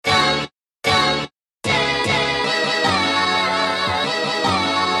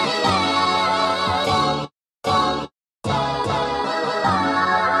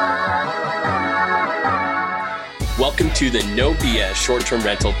to the No BS Short-Term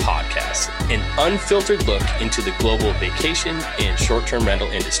Rental Podcast, an unfiltered look into the global vacation and short-term rental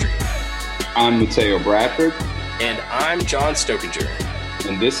industry. I'm Mateo Bradford. And I'm John Stokinger.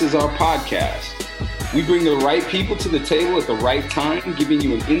 And this is our podcast. We bring the right people to the table at the right time, giving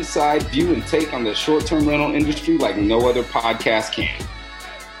you an inside view and take on the short-term rental industry like no other podcast can.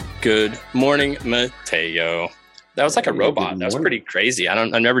 Good morning, Mateo. That was like a robot. That was pretty crazy.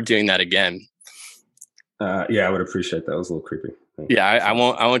 I'm never doing that again. Yeah, I would appreciate that. It was a little creepy. Yeah, I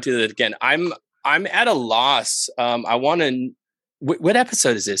won't do that again. I'm at a loss. I want to. What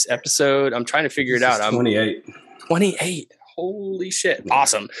episode is this? I'm trying to figure it out. 28. 28. Holy shit! Yeah.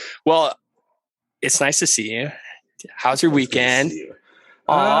 Awesome. Well, it's nice to see you. How's your weekend? It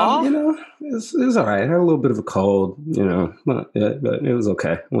was all right. I had a little bit of a cold, but it was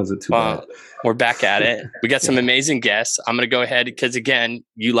okay. It wasn't too bad. We're back at it. We got some amazing guests. I'm going to go ahead because, again,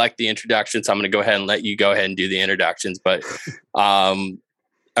 you like the introductions. So I'm going to go ahead and let you go ahead and do the introductions. But I'm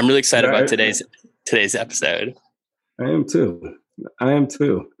really excited about today's episode. I am too.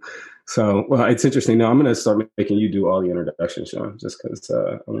 So, well, it's interesting. Now I'm going to start making you do all the introductions, Sean, just because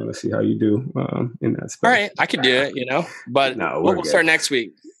I want to see how you do in that space. All right, I could do it, but we'll start next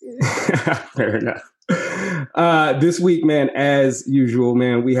week. Fair enough. This week, man, as usual,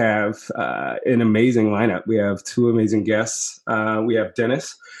 man, we have an amazing lineup. We have two amazing guests. We have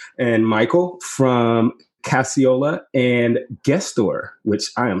Dennis and Michael from Cassiola and Guestdoor, which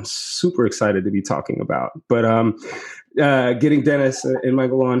I am super excited to be talking about. But getting Dennis and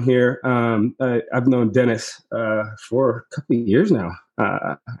Michael on here, I've known Dennis for a couple of years now.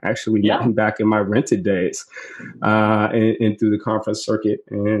 Actually met him back in my rented days and through the conference circuit,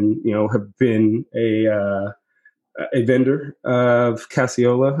 and have been a vendor of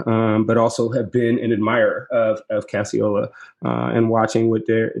Cassiola, but also have been an admirer of Cassiola and watching what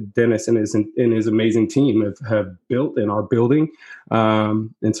Dennis and his amazing team have built and are building.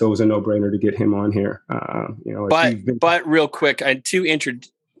 And so it was a no-brainer to get him on here. But real quick, I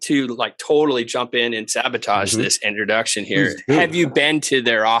to like totally jump in and sabotage this introduction here. Have you been to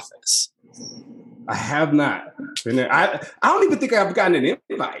their office? I have not. I don't even think I've gotten an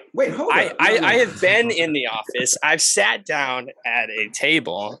invite. Wait, hold on. I have been in the office. I've sat down at a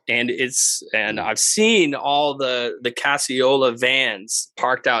table and I've seen all the Cassiola vans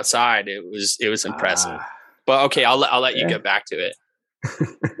parked outside. It was impressive. But okay, I'll let you get back to it.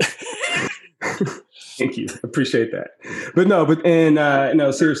 Thank you. Appreciate that.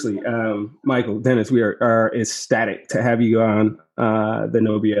 No, seriously, Michael, Dennis, we are ecstatic to have you on the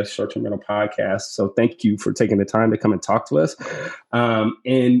No BS Short-Term Rental Podcast. So thank you for taking the time to come and talk to us.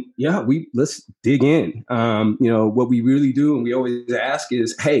 Let's dig in. What we really do, and we always ask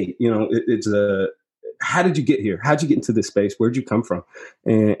is, hey, how did you get here? How'd you get into this space? Where'd you come from?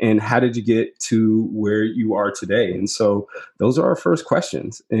 And how did you get to where you are today? And so those are our first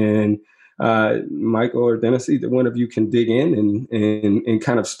questions. And Michael or Dennis, either one of you can dig in and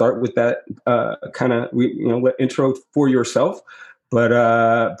kind of start with that intro for yourself,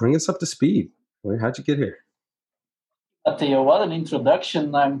 but bring us up to speed. How'd you get here? Theo, what an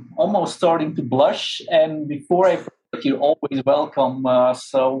introduction. I'm almost starting to blush. And before I forget, you're always welcome.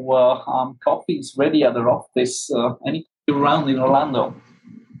 Coffee is ready at the office. Anytime you're around in Orlando. I'm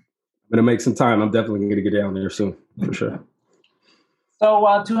going to make some time. I'm definitely going to get down there soon, for sure.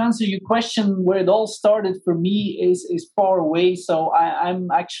 So to answer your question, where it all started for me is far away. So I'm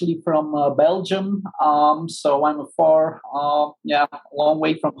actually from Belgium. So I'm a long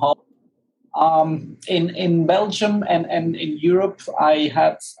way from home. In Belgium and in Europe, I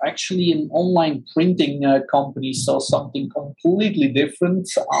had actually an online printing company. So something completely different,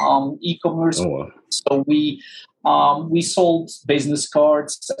 e-commerce. Oh, wow. So we sold business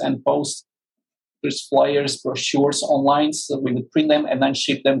cards and posters, flyers, brochures online. So we would print them and then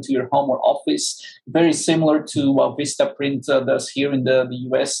ship them to your home or office. Very similar to what Vistaprint does here in the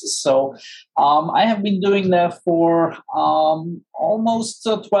US. So I have been doing that for almost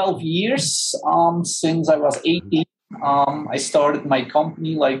 12 years, since I was 18. I started my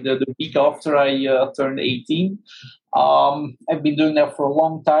company like the week after I turned 18. I've been doing that for a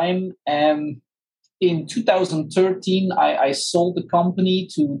long time. And in 2013, I sold the company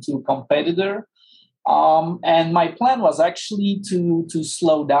to a competitor. And my plan was actually to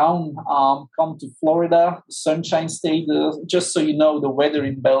slow down, come to Florida, Sunshine State. Just so you know, the weather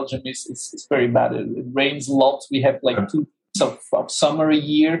in Belgium is very bad. It rains a lot. We have like 2 weeks of summer a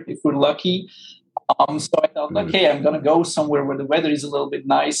year if we're lucky. So I thought, okay, I'm going to go somewhere where the weather is a little bit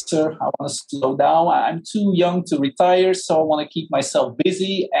nicer. I want to slow down. I'm too young to retire, so I want to keep myself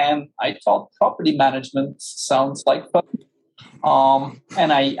busy. And I thought property management sounds like fun.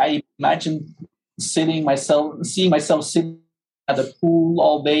 And I imagined seeing myself sitting at the pool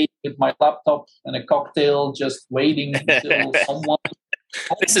all day with my laptop and a cocktail, just waiting until someone.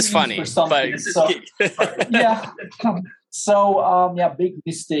 This is funny, but so, yeah. So big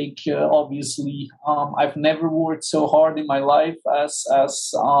mistake. Obviously, I've never worked so hard in my life as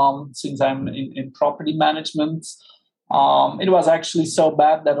since I'm in property management. It was actually so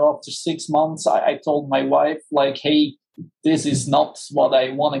bad that after 6 months, I told my wife, like, hey, this is not what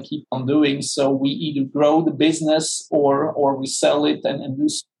I want to keep on doing. So we either grow the business or we sell it and do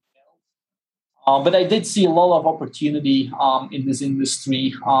something else. But I did see a lot of opportunity in this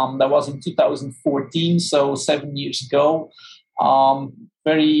industry. That was in 2014, so 7 years ago.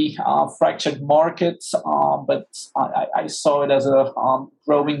 Very fractured market, but I saw it as a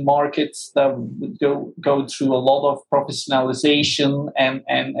growing market that would go through a lot of professionalization and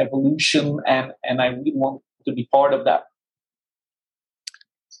evolution, and I really want to be part of that.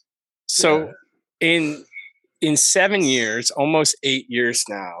 So in 7 years, almost 8 years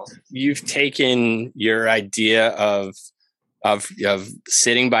now, you've taken your idea of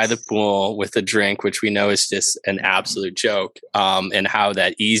sitting by the pool with a drink, which we know is just an absolute joke, and how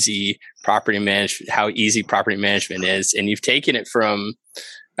easy property management is. And you've taken it from,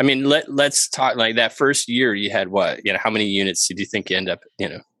 I mean, let's talk like that first year you had what, how many units did you think you end up,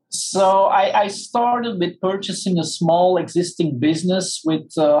 So I started with purchasing a small existing business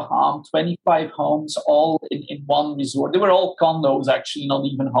with 25 homes, all in one resort. They were all condos, actually, not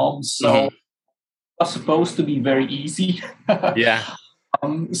even homes. So it was supposed to be very easy. Yeah.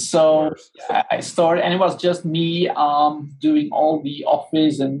 So I started, and it was just me doing all the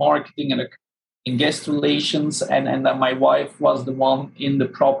office and marketing and guest relations, and then my wife was the one in the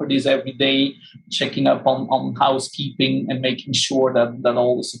properties every day, checking up on housekeeping and making sure that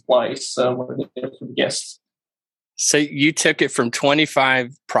all the supplies were there for the guests. So you took it from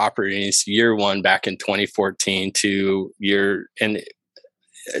 25 properties year one back in 2014 to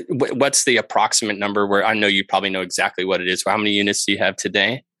what's the approximate number where I know you probably know exactly what it is. How many units do you have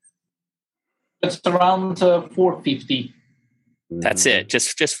today? It's around 450. That's it.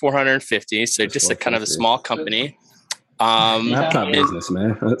 Just 450. So just a kind of a small company. Laptop business,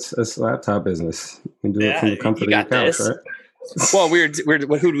 man. That's laptop business. You can do it from the comfort of your couch, right? Well,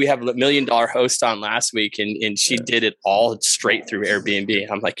 who do we have? $1 million host on last week, and she did it all straight through Airbnb.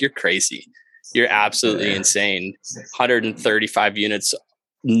 I'm like, you're crazy. You're absolutely insane. 135 units,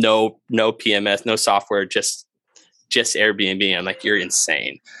 no PMS, no software, just Airbnb. I'm like, you're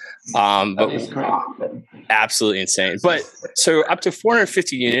insane. But absolutely insane. But so up to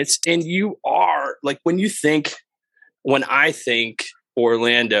 450 units, and you are like, when I think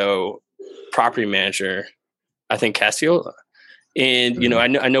Orlando property manager, I think Cassiola. And, I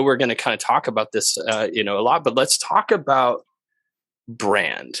know we're going to kind of talk about this, a lot, but let's talk about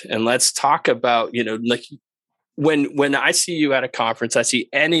brand, and let's talk about, like when I see you at a conference, I see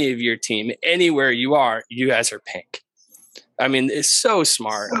any of your team, anywhere you are, you guys are pink. I mean, it's so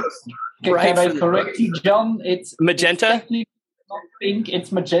smart. Can I correct you, John? It's magenta. It's not pink.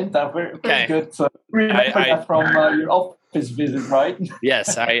 It's magenta. Very good. Remember that from your office visit, right?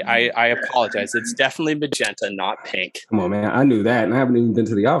 Yes, I apologize. It's definitely magenta, not pink. Come on, man. I knew that, and I haven't even been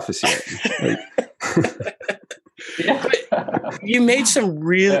to the office yet. You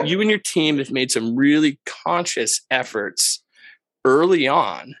and your team have made some really conscious efforts early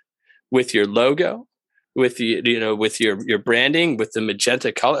on with your logo, with with your branding, with the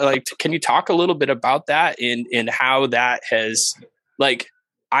magenta color. Like, can you talk a little bit about that and how that has, like,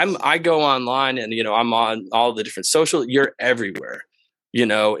 I go online and I'm on all the different social. You're everywhere,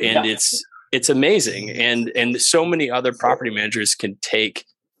 and it's amazing. And so many other property managers can take,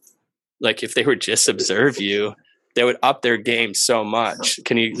 like, if they would just observe you, they would up their game so much.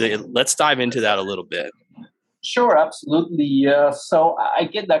 Let's dive into that a little bit. Sure, absolutely. So I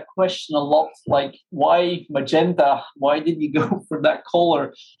get that question a lot, like, why magenta? Why did you go for that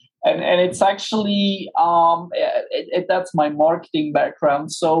color? And it's actually, that's my marketing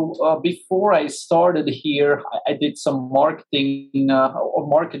background. So before I started here, I did some marketing or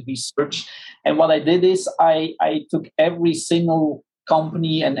market research. And what I did is I took every single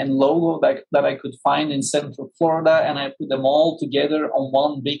company and logo that I could find in Central Florida, and I put them all together on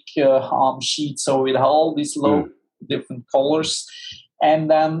one big sheet. So with all these different colors, and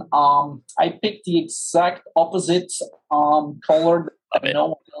then I picked the exact opposite color that no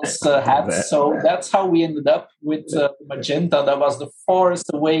one else had. So that's how we ended up with magenta. That was the farthest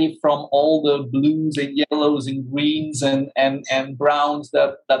away from all the blues and yellows and greens and browns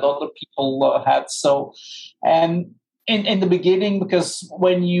that other people had. So, and in the beginning, because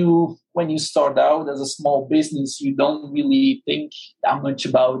when you start out as a small business, you don't really think that much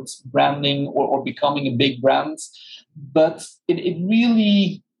about branding or becoming a big brand. But it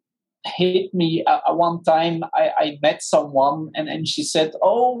really hit me at one time. I met someone and she said,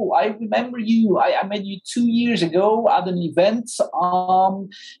 "Oh, I remember you. I met you 2 years ago at an event."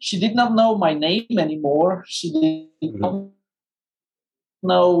 She did not know my name anymore. She did not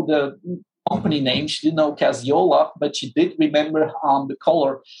know the company name. She didn't know Casiola, but she did remember the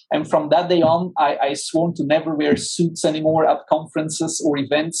color. And from that day on, I sworn to never wear suits anymore at conferences or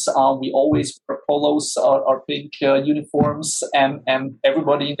events. We always wear polos or pink uniforms, and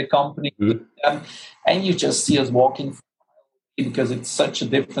everybody in the company. And you just see us walking because it's such a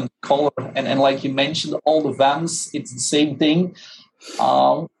different color. And like you mentioned, all the vans, it's the same thing.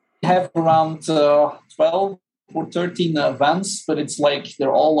 We have around 12 or 13 vans, but it's like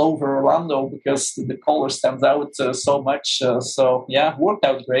they're all over Orlando because the color stands out so much. So yeah, worked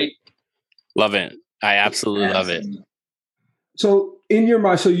out great. Love it. I absolutely love it. So in your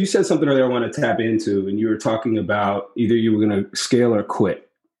mind, so you said something earlier I want to tap into, and you were talking about either you were going to scale or quit,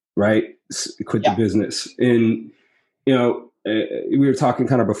 right? Quit the business. And, you know, we were talking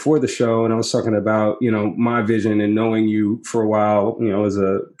kind of before the show, and I was talking about, you know, my vision and knowing you for a while, you know, as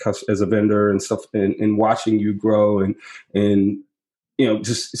a vendor and stuff, and watching you grow and you know,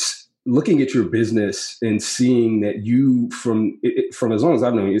 just looking at your business and seeing that you from as long as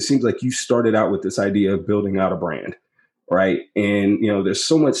I've known you, it seems like you started out with this idea of building out a brand, right? And, you know, there's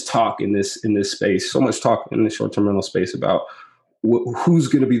so much talk in this space, so much talk in the short-term rental space about who's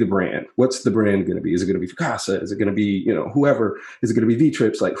going to be the brand? What's the brand going to be? Is it going to be Casa? Is it going to be, you know, whoever? Is it going to be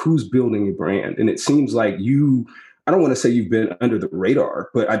V-Trips? Like, who's building a brand? And it seems like I don't want to say you've been under the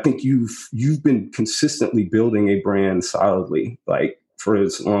radar, but I think you've been consistently building a brand solidly, like for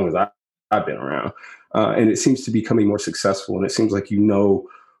as long as I've been around. And it seems to be becoming more successful. And it seems like, you know,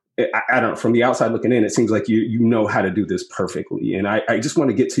 I don't know, from the outside looking in, it seems like you know how to do this perfectly. And I just want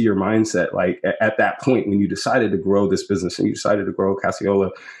to get to your mindset, like at that point when you decided to grow this business and you decided to grow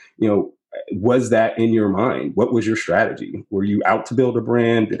Casiola, you know, was that in your mind? What was your strategy? Were you out to build a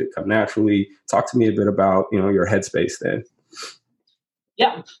brand? Did it come naturally? Talk to me a bit about, you know, your headspace then.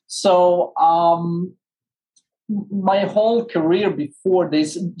 Yeah. So, my whole career before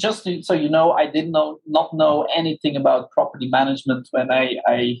this, just so you know, I did not know anything about property management when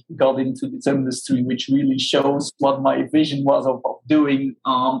I got into this industry, which really shows what my vision was of doing.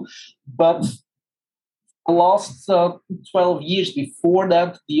 But the last 12 years before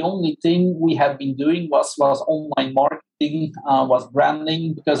that, the only thing we have been doing was online marketing, was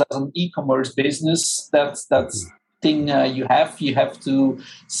branding, because as an e-commerce business, that's thing you have to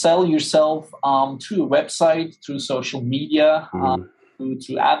sell yourself through a website, through social media, through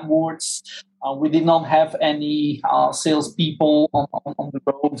AdWords. We did not have any salespeople on the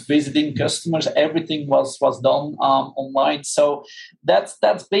road visiting customers. Everything was done online. So that's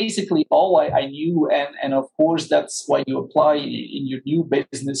basically all I knew. And of course, that's why you apply in your new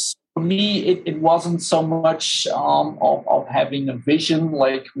business. For me, it wasn't so much of having a vision,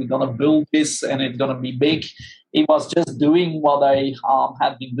 like we're going to build this and it's going to be big. It was just doing what I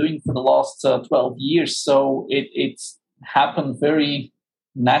had been doing for the last 12 years. So it happened very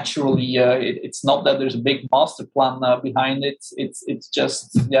naturally. It's not that there's a big master plan behind it. It's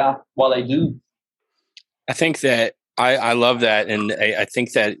just, what I do. I think that I love that. And I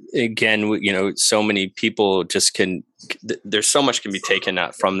think that, again, you know, so many people just there's so much can be taken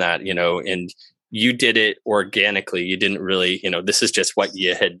out from that, you know, and you did it organically. You didn't really, you know, this is just what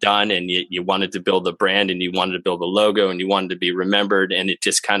you had done, and you wanted to build a brand, and you wanted to build a logo, and you wanted to be remembered, and it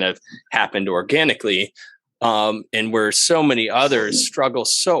just kind of happened organically. And where so many others struggle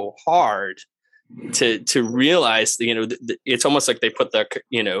so hard to realize, you know, it's almost like they put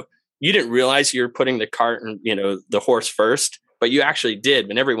you know, you didn't realize you're putting the cart and, you know, the horse first, but you actually did,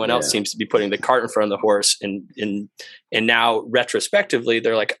 when everyone else seems to be putting the cart in front of the horse. And now retrospectively,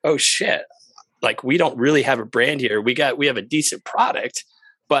 they're like, oh shit, like we don't really have a brand here. We have a decent product,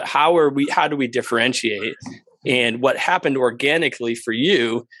 but how do we differentiate? And what happened organically for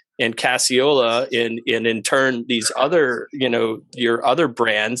you and Casiola, and in turn, these other, you know, your other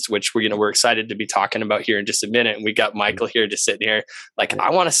brands, which we're excited to be talking about here in just a minute. And we got Michael here just sitting here, like,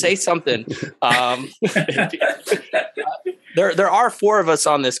 I want to say something. There are 4 of us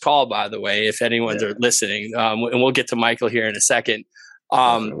on this call, by the way, if anyone's listening, and we'll get to Michael here in a second.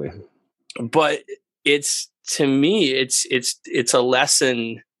 But to me, it's a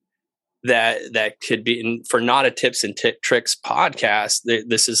lesson that could be for Not a Tips and Tricks podcast.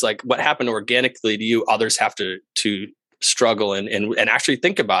 This is like what happened organically to you. Others have to struggle and actually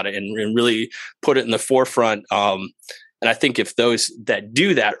think about it and really put it in the forefront. And I think if those that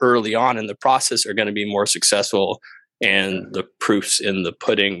do that early on in the process are going to be more successful, and the proof's in the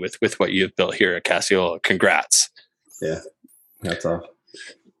pudding with what you've built here at Cassiola. Congrats. Yeah, that's all.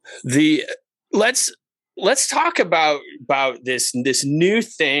 Let's talk about this new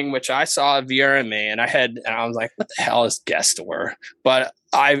thing, which I saw at VRMA, and I was like, what the hell is guest store? But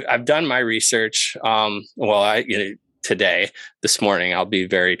I've done my research. Today, this morning, I'll be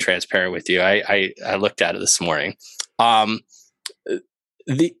very transparent with you. I looked at it this morning.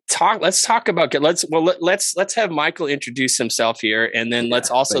 Let's talk about let's have Michael introduce himself here, and then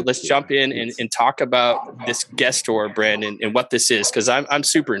let's jump in and talk about this guest store brand and what this is, because I'm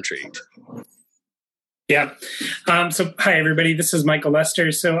super intrigued. Yeah. So hi everybody, this is Michael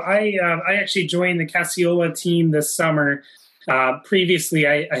Lester. So I actually joined the Cassiola team this summer. Previously,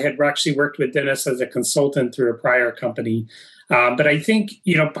 I had actually worked with Dennis as a consultant through a prior company. But I think,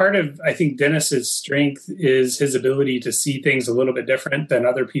 part of Dennis's strength is his ability to see things a little bit different than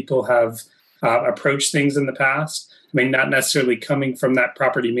other people have approached things in the past. I mean, not necessarily coming from that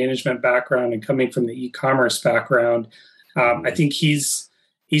property management background and coming from the e-commerce background. I think he's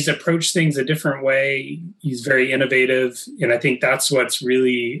approached things a different way. He's very innovative. And I think that's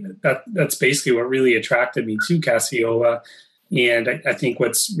basically what really attracted me to Cassiola. And I think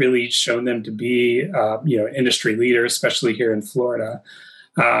what's really shown them to be, industry leader, especially here in Florida.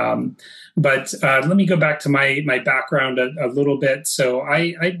 But let me go back to my background a little bit. So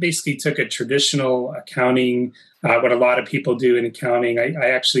I basically took a traditional accounting, what a lot of people do in accounting. I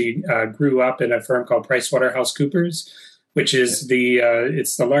actually grew up in a firm called PricewaterhouseCoopers, which is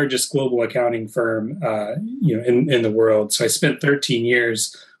it's the largest global accounting firm, in the world. So I spent 13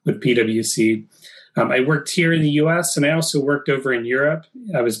 years with PwC. I worked here in the U.S. and I also worked over in Europe.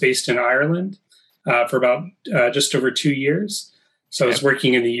 I was based in Ireland for about just over 2 years. So I was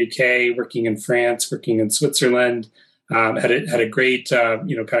working in the UK, working in France, working in Switzerland. Had a great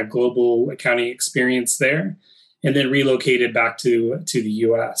kind of global accounting experience there, and then relocated back to the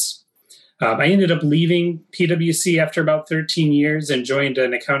U.S. I ended up leaving PwC after about 13 years and joined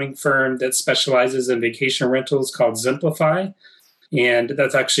an accounting firm that specializes in vacation rentals called Simplify. And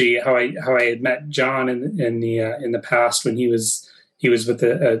that's actually how I had met John in the past when he was with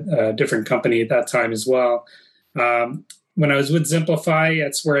a different company at that time as well. When I was with Simplify,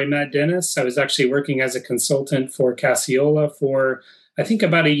 that's where I met Dennis. I was actually working as a consultant for Cassiola for I think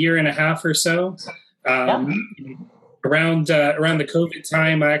about a year and a half or so. Around the COVID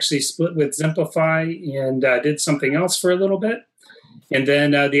time, I actually split with Simplify and did something else for a little bit. And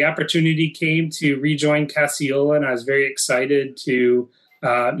then the opportunity came to rejoin Cassiola, and I was very excited to,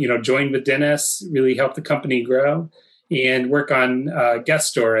 join with Dennis, really help the company grow, and work on guest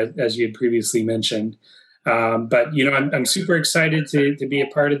store, as you had previously mentioned. But I'm super excited to be a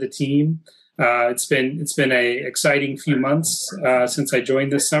part of the team. It's been a exciting few months since I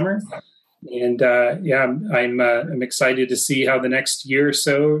joined this summer, and I'm excited to see how the next year or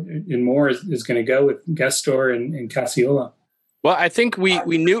so and more is going to go with guest store and Cassiola. Well, I think we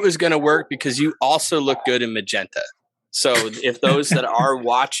knew it was going to work because you also look good in magenta. So if those that are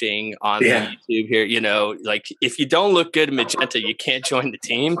watching on YouTube here, if you don't look good in magenta, you can't join the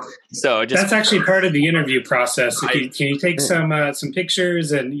team. So that's actually part of the interviey process. Can you take some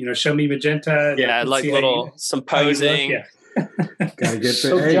pictures and show me magenta? Yeah, like some posing. Gotta get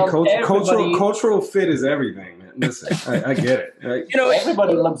cultural fit is everything, man. Listen, I get it. Right?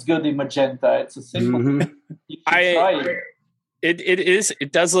 Everybody looks good in magenta. It's a simple thing.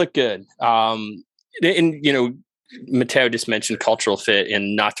 It does look good. Matteo just mentioned cultural fit,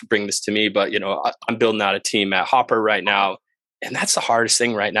 and not to bring this to me, but I'm building out a team at Hopper right now, and that's the hardest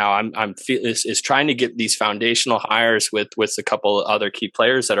thing right now. I'm is trying to get these foundational hires with a couple of other key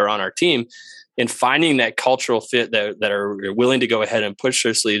players that are on our team, and finding that cultural fit that are willing to go ahead and push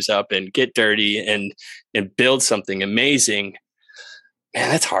their sleeves up and get dirty and build something amazing.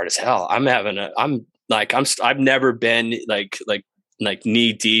 Man, that's hard as hell. I've never been like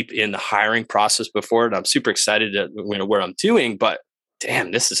knee deep in the hiring process before, and I'm super excited at what I'm doing. But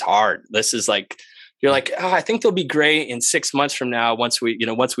damn, this is hard. This is you're like, oh, I think they'll be great in 6 months from now once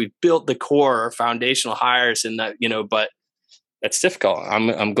we've built the core or foundational hires, and that but that's difficult.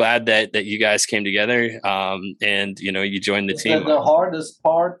 I'm glad that you guys came together and you joined the team. The hardest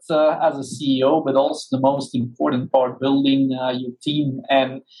part as a CEO, but also the most important part, building your team.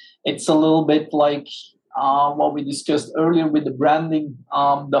 And it's a little bit like what we discussed earlier with the branding.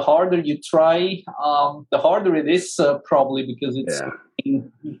 The harder you try, the harder it is probably, because it's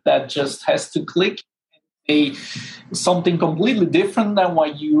something that just has to click. Something completely different than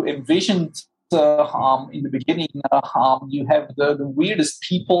what you envisioned in the beginning. You have the weirdest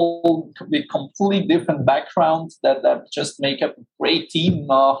people with completely different backgrounds that just make up a great team,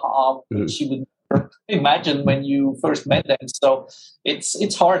 which you would never imagine when you first met them. So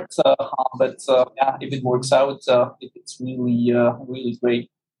it's hard, but if it works out, it's really really great.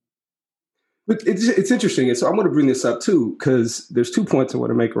 But it's interesting, and so I want to bring this up too, because there's 2 points I want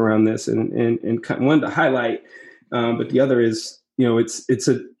to make around this, and one to highlight, but the other is, it's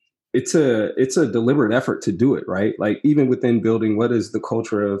a deliberate effort to do it, right? Like, even within building, what is the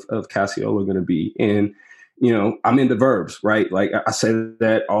culture of Cassiola going to be? And I'm into verbs, right? Like, I say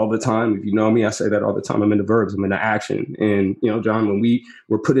that all the time. If you know me, I say that all the time. I'm into verbs. I'm into action. And John, when we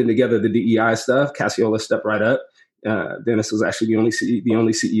were putting together the DEI stuff, Cassiola stepped right up. Dennis was actually the only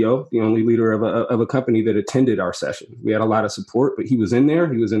CEO, the only leader of a company that attended our session. We had a lot of support, but he was in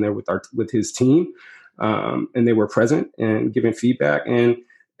there. He was in there with his team, and they were present and giving feedback. And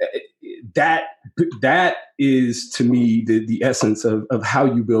that is, to me, the essence of how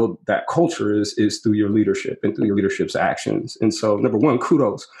you build that culture is through your leadership and through your leadership's actions. And so, number one,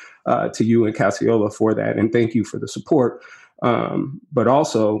 kudos to you and Cassiola for that, and thank you for the support. But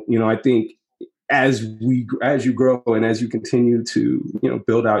also, I think, as you grow and as you continue to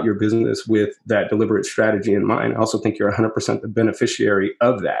build out your business with that deliberate strategy in mind, I also think you're 100% the beneficiary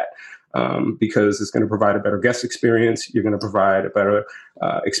of that, because it's going to provide a better guest experience. You're going to provide a better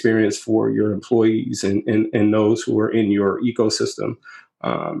experience for your employees and those who are in your ecosystem.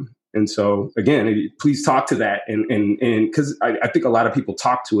 And so, again, please talk to that, and because I think a lot of people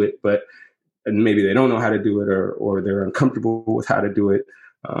talk to it, but maybe they don't know how to do it, or they're uncomfortable with how to do it.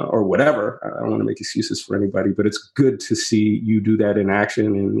 Or whatever. I don't want to make excuses for anybody, but it's good to see you do that in action,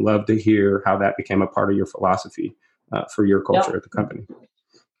 and love to hear how that became a part of your philosophy for your culture at the company.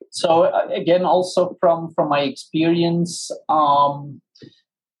 So again, also from my experience,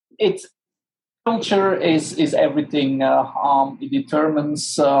 it's culture is everything. It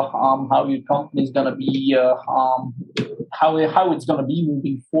determines how your company is going to be, how it's going to be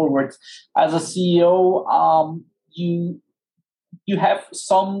moving forward. As a CEO, you have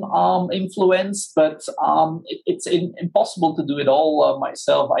some influence, but it's impossible to do it all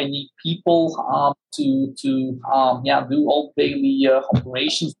myself. I need people to do all daily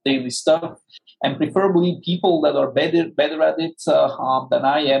operations, daily stuff, and preferably people that are better at it than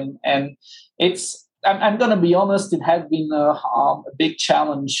I am. And I'm going to be honest, it has been a big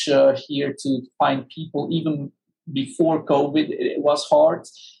challenge here to find people. Even before COVID, it was hard,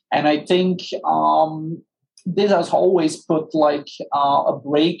 and I think this has always put like a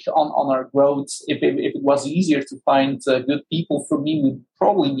brake on our growth. If it was easier to find good people, for me, we'd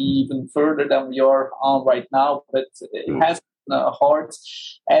probably be even further than we are right now. But it has been hard.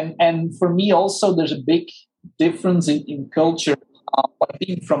 And for me also, there's a big difference in culture.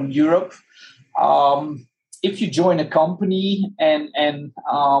 Being from Europe, if you join a company and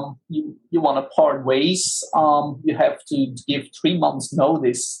you want to part ways, you have to give 3 months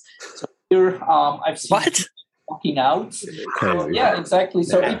notice. So here, I've seen what? Walking out. So, yeah, exactly.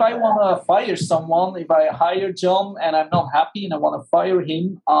 So if I want to fire someone, if I hire John and I'm not happy and I want to fire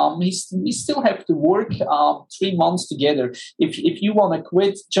him, we still have to work 3 months together. If you want to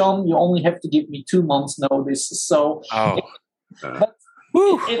quit, John, you only have to give me 2 months notice. So,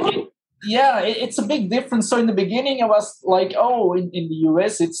 it's a big difference. So in the beginning, I was like, in the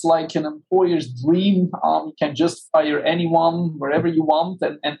US, it's like an employer's dream. You can just fire anyone wherever you want,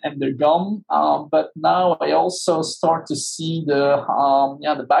 and they're gone. But now I also start to see the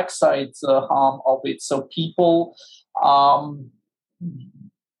backside of it. So people are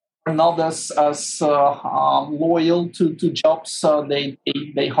not as loyal to jobs. They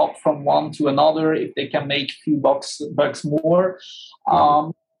hop from one to another if they can make a few bucks more.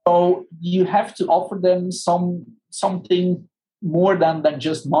 So you have to offer them something more than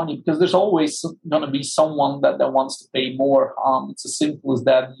just money, because there's always going to be someone that wants to pay more. It's as simple as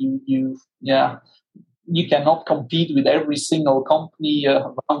that. You cannot compete with every single company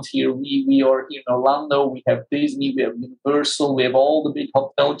around here. We are here in Orlando. We have Disney, we have Universal, we have all the big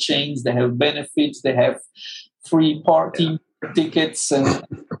hotel chains. They have benefits, they have free party tickets and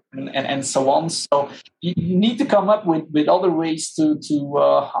so on. So you need to come up with other ways to keep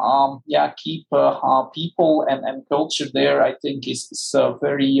people and culture there. I think is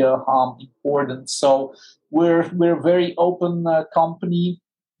very important. So we're a very open company.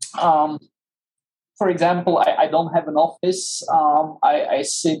 For example, I don't have an office. I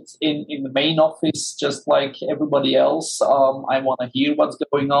sit in the main office just like everybody else. I want to hear what's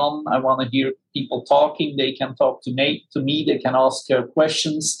going on. I want to hear people talking. They can talk to me. They can ask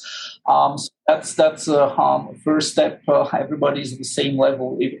questions. So that's a first step. Everybody's at the same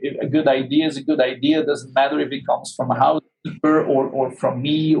level. If a good idea is a good idea, doesn't matter if it comes from a housekeeper or from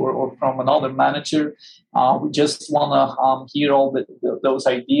me or from another manager. We just want to hear all those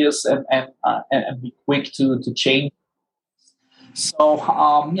ideas and be quick to change. So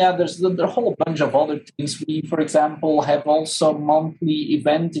there's a whole bunch of other things. We, for example, have also monthly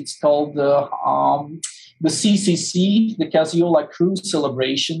event. It's called the CCC, the Casiola Cruise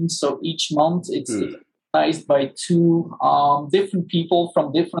Celebration. So each month it's organized by two different people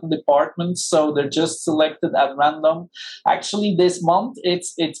from different departments. So they're just selected at random. Actually, this month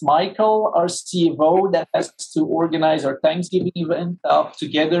it's Michael, our CFO, that has to organize our Thanksgiving event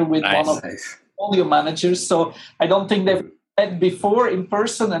together with one of the portfolio managers. So I don't think they've met before in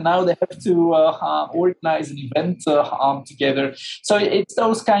person, and now they have to organize an event together. So it's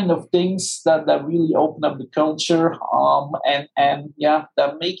those kind of things that really open up the culture and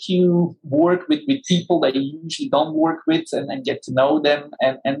that make you work with people that you usually don't work with and get to know them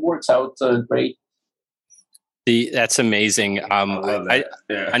and works out great. That's amazing. I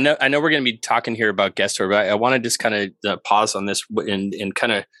know we're going to be talking here about guest tour, but I want to just kind of pause on this and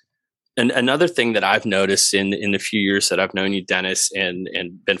kind of. And another thing that I've noticed in the few years that I've known you, Dennis, and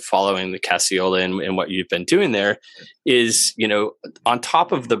been following the Casiola and what you've been doing there is, on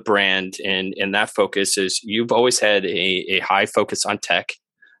top of the brand and that focus is you've always had a high focus on tech.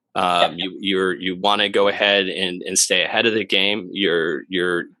 You want to go ahead and stay ahead of the game.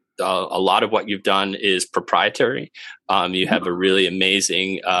 A lot of what you've done is proprietary. You have a really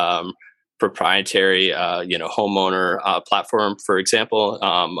amazing proprietary, homeowner platform, for example,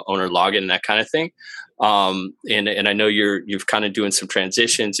 owner login and that kind of thing. And I know you've kind of doing some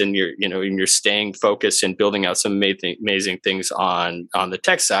transitions and you're staying focused and building out some amazing things on the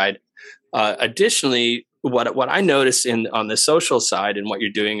tech side. Additionally, what I notice on the social side and what you're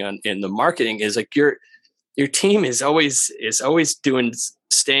doing in the marketing is like your team is always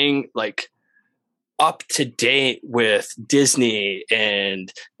staying like up to date with Disney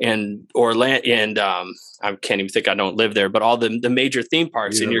and Orlando and I can't even think, I don't live there, but all the major theme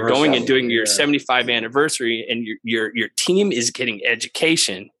parks. Universal. And you're going and doing your 75 anniversary, and your team is getting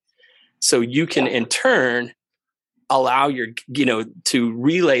education, so you can in turn allow to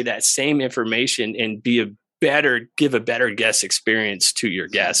relay that same information and give a better guest experience to your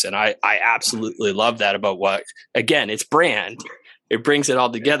guests. And I absolutely love that about it's brand. It brings it all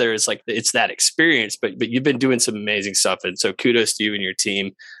together. It's like, it's that experience, but you've been doing some amazing stuff. And so kudos to you and your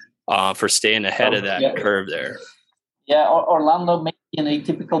team for staying ahead of that curve there. Yeah. Orlando may be an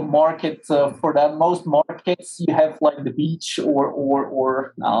atypical market for that. Most markets you have like the beach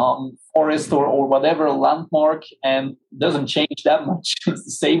or forest or whatever landmark, and it doesn't change that much. It's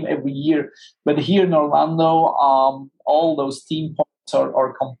the same every year. But here in Orlando, all those theme parks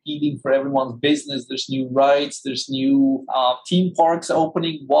are competing for everyone's business. There's new rides, there's new theme parks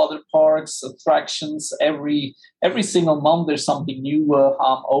opening, water parks, attractions. Every single month there's something new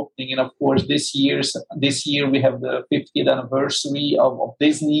opening. And of course, this year we have the 50th anniversary of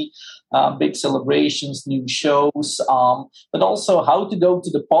Disney. Big celebrations, new shows, but also how to go to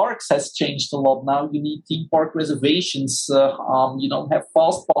the parks has changed a lot. Now you need theme park reservations. You don't have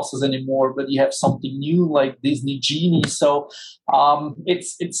fast passes anymore, but you have something new like Disney Genie. So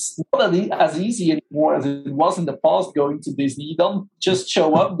it's not as easy anymore as it was in the past going to Disney. You don't just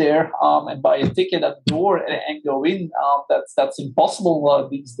show up there and buy a ticket at the door and go in. That's impossible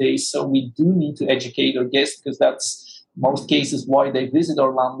these days. So we do need to educate our guests, because that's most cases why they visit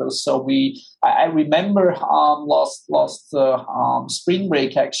Orlando. So I remember last spring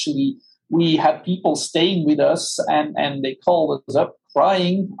break, actually, we had people staying with us and they called us up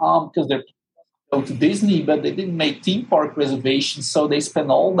crying because they're go to Disney, but they didn't make theme park reservations. So they spent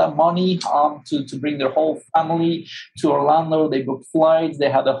all that money to bring their whole family to Orlando. They booked flights. They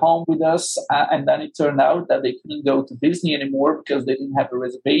had a home with us. And then it turned out that they couldn't go to Disney anymore because they didn't have a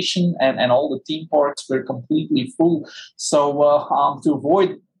reservation, and all the theme parks were completely full. So to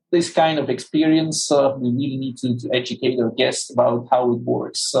avoid this kind of experience, we really need to educate our guests about how it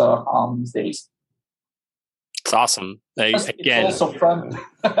works these days. It's awesome. Again, it's also fun.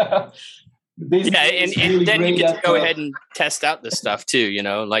 And really then you get to go at, ahead and test out this stuff too,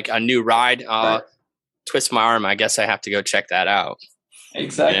 like a new ride. Right. Twist my arm. I guess I have to go check that out.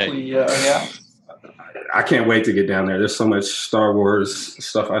 Exactly. Yeah. I can't wait to get down there. There's so much Star Wars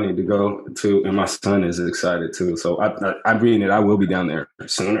stuff I need to go to, and my son is excited too. So I'm reading it. I will be down there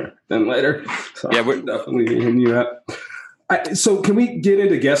sooner than later. So yeah, we're definitely hitting you up. So can we get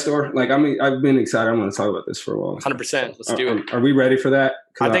into guest store? I've been excited. I'm going to talk about this for a while. 100%. Let's do it. Are we ready for that?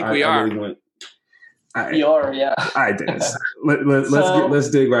 I think we are. Really We are, yeah. All right, Dennis. Let's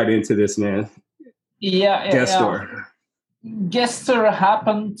dig right into this, man. Guest store. Guest store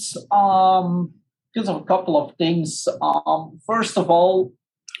happened because of a couple of things. First of all,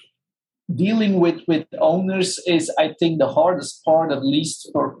 dealing with owners is, I think, the hardest part, at least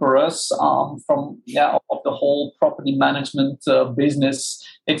for us, of the whole property management business.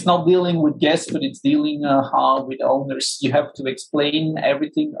 It's not dealing with guests, but it's dealing with owners. You have to explain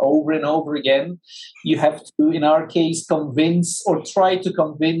everything over and over again. You have to, in our case, convince or try to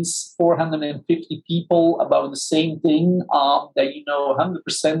convince 450 people about the same thing that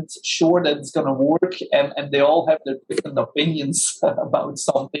 100% sure that it's going to work, and they all have their different opinions about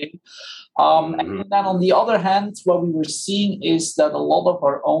something. And then on the other hand, what we were seeing is that a lot of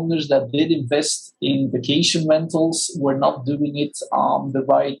our owners that did invest in vacation rentals were not doing it the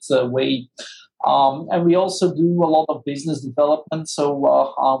right way. And we also do a lot of business development. So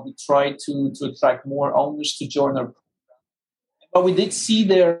we try to attract more owners to join our program. What we did see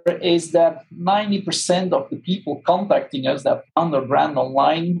there is that 90% of the people contacting us that found our brand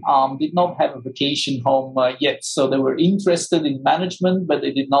online did not have a vacation home yet. So they were interested in management, but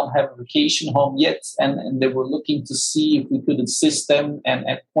they did not have a vacation home yet. And they were looking to see if we could assist them and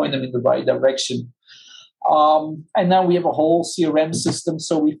point them in the right direction. And now we have a whole CRM system,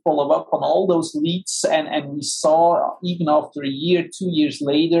 so we follow up on all those leads. And we saw, even after a year, 2 years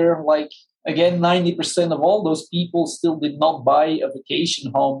later, again, 90% of all those people still did not buy a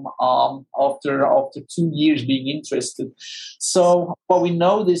vacation home after 2 years being interested. So what we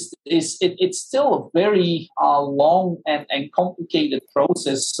noticed is it's still a very long and complicated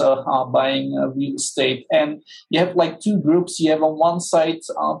process buying real estate. And you have two groups. You have on one side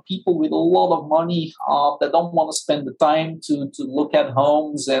people with a lot of money that don't want to spend the time to look at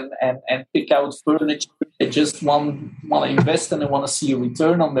homes and pick out furniture. They just want to invest and they want to see a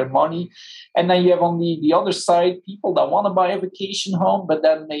return on their money. And then you have on the other side people that want to buy a vacation home, but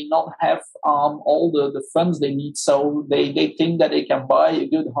that may not have all the funds they need. So they think that they can buy a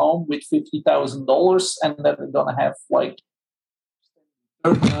good home with $50,000 and that they're going to have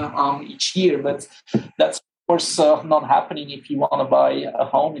each year. But that's, of course, not happening if you want to buy a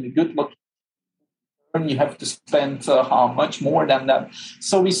home in a good location. You have to spend much more than that.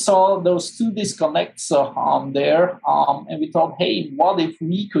 So we saw those two disconnects there, and we thought, hey, what if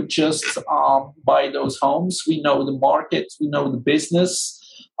we could just buy those homes? We know the market, we know the business.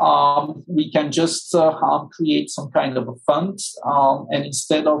 We can just create some kind of a fund, and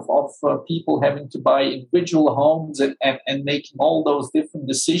instead of people having to buy individual homes and making all those different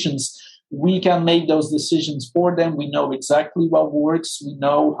decisions, we can make those decisions for them. We know exactly what works. We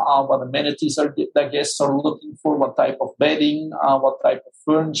know what amenities that guests are looking for, what type of bedding, what type of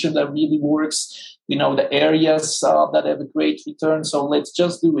furniture that really works. We know the areas that have a great return. So let's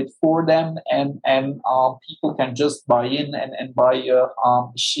just do it for them, and people can just buy in and buy a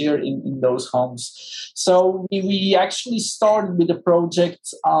share in those homes. So we actually started with the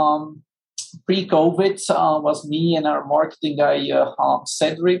project pre-COVID. Was me and our marketing guy,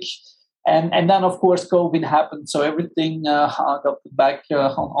 Cedric. And then, of course, COVID happened, so everything got back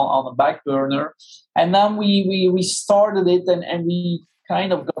on the back burner. And then we started it, and we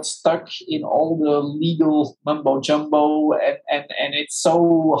kind of got stuck in all the legal mumbo jumbo, and it's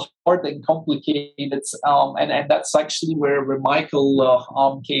so hard and complicated. And that's actually where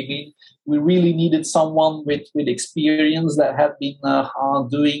Michael came in. We really needed someone with experience that had been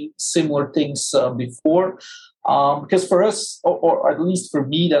doing similar things before. Because for us, or at least for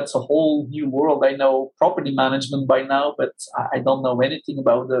me, that's a whole new world. I know property management by now, but I don't know anything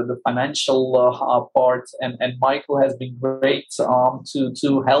about the financial part. And Michael has been great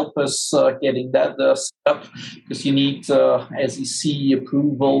to help us getting that set up, because you need SEC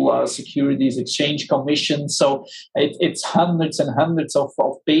approval, Securities Exchange Commission. So it's hundreds and hundreds of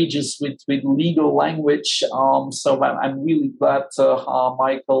pages with legal language. So I'm really glad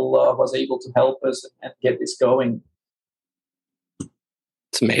Michael was able to help us and get this going.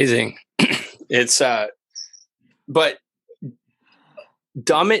 It's amazing. It's but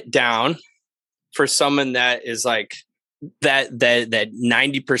dumb it down for someone that is like that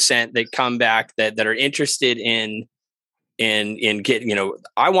 90% that come back that are interested in getting,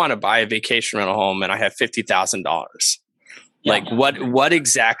 I want to buy a vacation rental home and I have $50,000. Yeah. Like what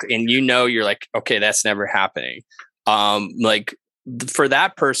exactly? And you're like, okay, that's never happening. Like for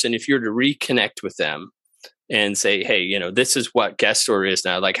that person, if you were to reconnect with them and say, hey, this is what Guest Store is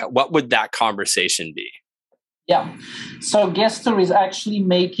now. Like, what would that conversation be? Yeah. So Guester is actually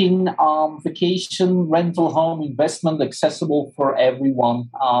making vacation rental home investment accessible for everyone.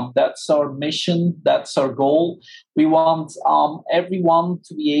 That's our mission. That's our goal. We want everyone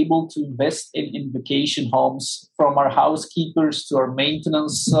to be able to invest in vacation homes, from our housekeepers to our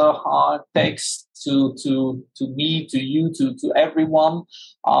maintenance techs to me, to you, to everyone.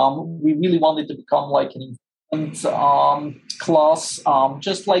 We really want it to become like an class,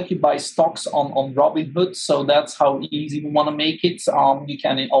 just like you buy stocks on Robinhood. So that's how easy we want to make it. You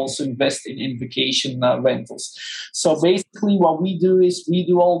can also invest in vacation rentals. So basically what we do is we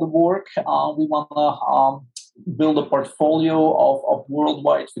do all the work. We want to build a portfolio of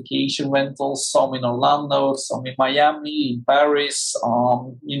worldwide vacation rentals, some in Orlando, some in Miami, in Paris,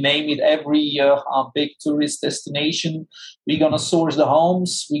 you name it, every big tourist destination. We're going to source the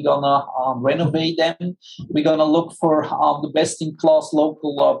homes. We're going to renovate them. We're going to look for the best-in-class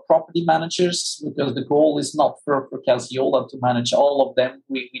local property managers, because the goal is not for Casiola to manage all of them.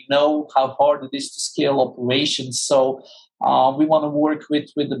 We know how hard it is to scale operations. So we want to work with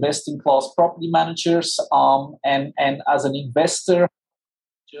the best-in-class property managers. And as an investor,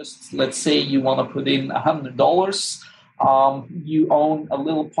 just let's say you want to put in $100. You own a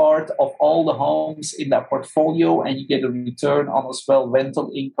little part of all the homes in that portfolio, and you get a return on as well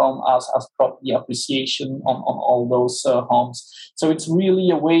rental income as property appreciation on all those homes. So it's really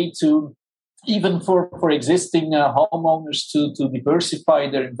a way to, even for existing homeowners, to diversify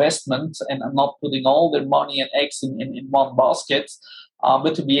their investment and not putting all their money and eggs in one basket,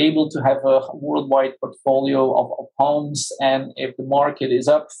 but to be able to have a worldwide portfolio of homes. And if the market is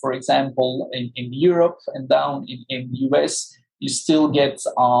up, for example, in Europe and down in the US, you still get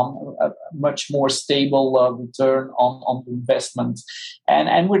a much more stable return on the investment.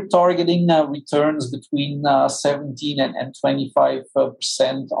 And we're targeting returns between 17 and 25%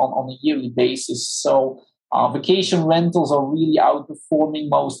 on a yearly basis. So vacation rentals are really outperforming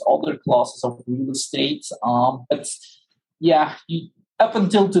most other classes of real estate. But yeah, up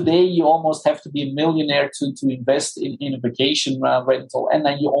until today, you almost have to be a millionaire to invest in a vacation rental. And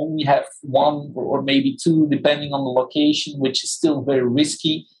then you only have one or maybe two, depending on the location, which is still very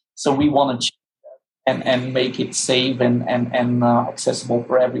risky. So we want to change that and make it safe and accessible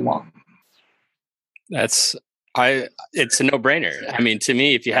for everyone. It's a no-brainer. I mean, to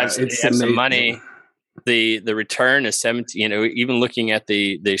me, if you have some money, the return is 17, even looking at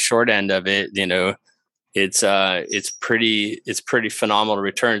the short end of it, it's pretty phenomenal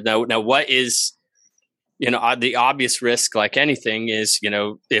return. Now what is, the obvious risk, like anything, is,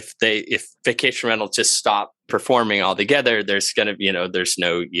 if vacation rentals just stop performing altogether, there's going to be, there's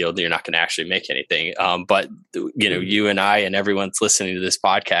no yield. You're not going to actually make anything. But you and I and everyone's listening to this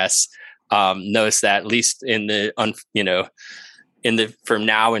podcast knows that, at least in the from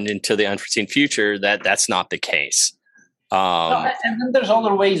now and into the unforeseen future, that's not the case. And then there's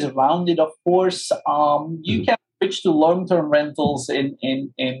other ways around it. Of course, you can switch to long-term rentals in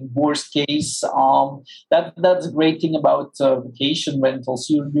worst case. That's a great thing about vacation rentals.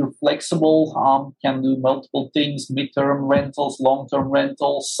 You're flexible, can do multiple things: mid-term rentals, long-term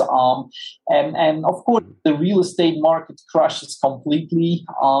rentals, and of course, the real estate market crashes completely.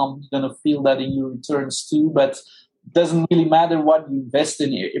 You're gonna feel that in your returns too. But it doesn't really matter what you invest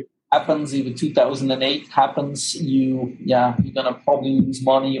in. If happens, if 2008 happens, you're gonna probably lose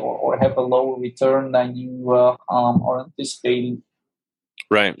money or have a lower return than you are anticipating.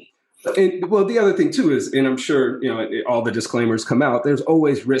 Right. And, well, the other thing too is, and I'm sure all the disclaimers come out, there's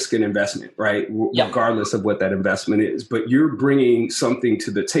always risk in investment, right? Yeah. Regardless of what that investment is. But you're bringing something to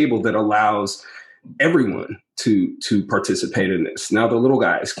the table that allows everyone to participate in this. Now, the little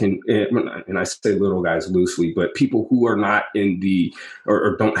guys can, and I say little guys loosely, but people who are not in the,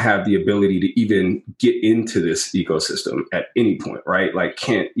 or don't have the ability to even get into this ecosystem at any point, right? Like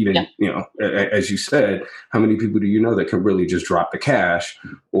can't even, as you said, how many people do you know that can really just drop the cash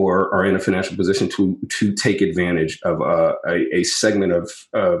or are in a financial position to take advantage of a segment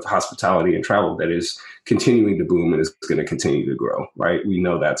of hospitality and travel that is continuing to boom and is going to continue to grow, right? We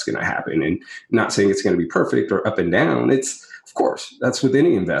know that's going to happen, and not saying it's going to be perfect or up and down. It's, of course, that's with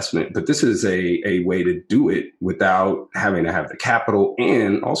any investment, but this is a way to do it without having to have the capital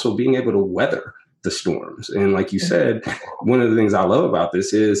and also being able to weather the storms. And like you said, one of the things I love about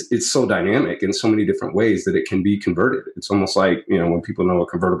this is it's so dynamic in so many different ways that it can be converted. It's almost like, when people know what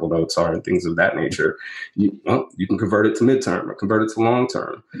convertible notes are and things of that nature, you can convert it to midterm or convert it to long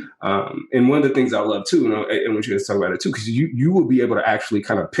term. And one of the things I love too, and when you guys talk about it too, because you will be able to actually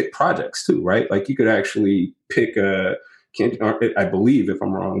kind of pick projects too, right? Like you could actually pick I believe, if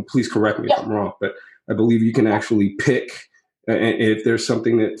I'm wrong, please correct me if I'm wrong, but I believe you can actually pick And if there's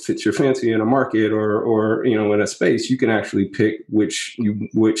something that fits your fancy in a market or in a space, you can actually pick which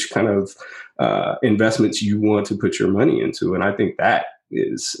kind of investments you want to put your money into. And I think that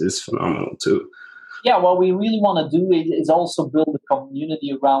is phenomenal too. Yeah, what we really want to do is also build a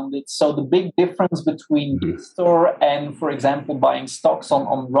community around it. So the big difference between store and, for example, buying stocks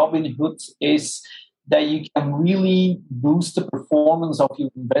on Robinhood is that you can really boost the performance of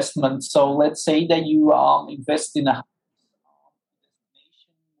your investment. So let's say that you invest in a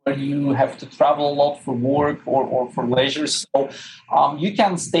where you have to travel a lot for work or for leisure. So you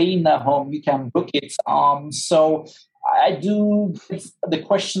can stay in the home, you can book it. So I do get the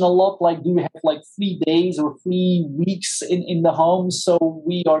question a lot, like, do we have like 3 days or 3 weeks in the home? So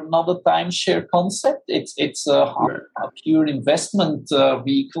we are not a timeshare concept. It's a pure investment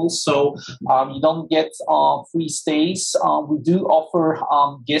vehicle. So you don't get free stays. We do offer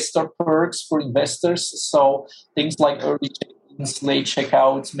guest star perks for investors. So things like early check-ins, late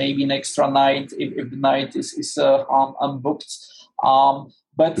checkouts, maybe an extra night if the night is unbooked.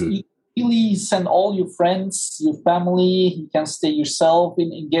 But you really send all your friends, your family. You can stay yourself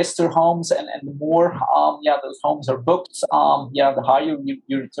in guest homes, and the more those homes are booked, the higher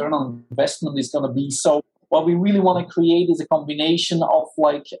your return on investment is going to be. So what we really want to create is a combination of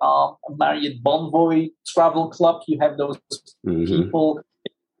like a Marriott Bonvoy travel club. You have those people.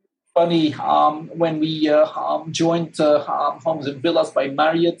 Funny, when we joined Homes and Villas by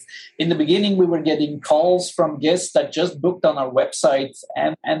Marriott, in the beginning we were getting calls from guests that just booked on our website,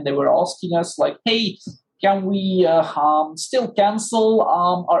 and they were asking us like, hey, can we still cancel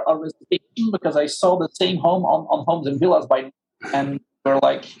our reservation because I saw the same home on Homes and Villas by, and we're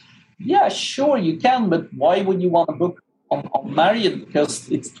like, yeah, sure you can, but why would you want to book on Marriott? Because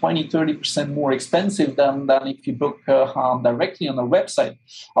it's 20-30% more expensive than if you book directly on a website.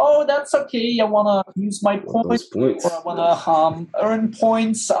 Oh, that's okay. I want to use my points. Or I want to earn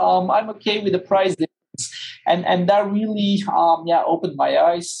points. I'm okay with the price difference. And that really opened my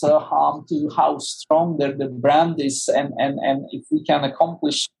eyes to how strong the brand is, and if we can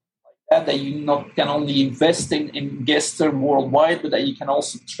accomplish that you not can only invest in guests worldwide, but that you can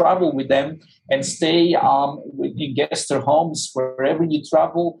also travel with them and stay in guest homes wherever you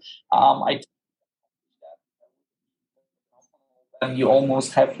travel. I think that you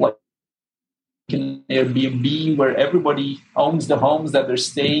almost have like an Airbnb where everybody owns the homes that they're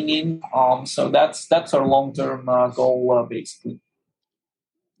staying in. So that's our long-term goal, basically.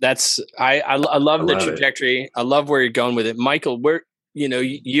 I love the trajectory. I love where you're going with it, Michael.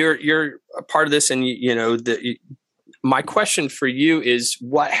 You're a part of this, and my question for you is,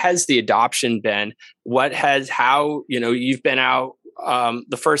 what has the adoption been? You've been out.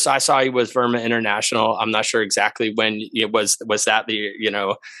 The first I saw you was Verma International. I'm not sure exactly when it was. Was that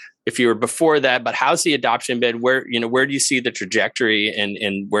if you were before that? But how's the adoption been? Where do you see the trajectory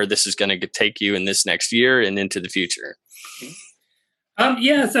and where this is going to take you in this next year and into the future?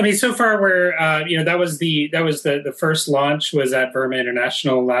 Yes, I mean, so far we're that was the first launch was at Verma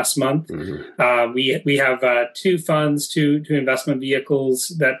International last month. We have 2 funds, two investment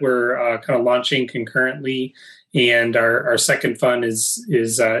vehicles that we're kind of launching concurrently, and our second fund is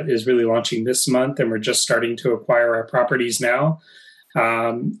really launching this month, and we're just starting to acquire our properties now.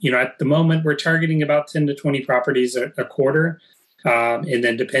 At the moment we're targeting about 10 to 20 properties a quarter. And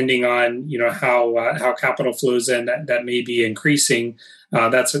then depending on how capital flows in, that may be increasing.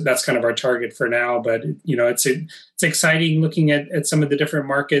 That's kind of our target for now. But it's exciting looking at some of the different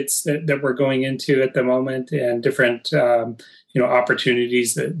markets that we're going into at the moment, and different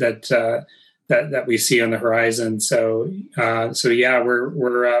opportunities that we see on the horizon. So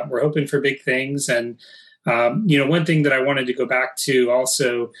we're hoping for big things. And one thing that I wanted to go back to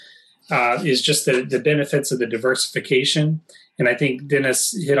also is just the benefits of the diversification. And I think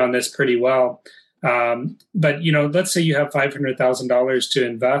Dennis hit on this pretty well. But let's say you have $500,000 to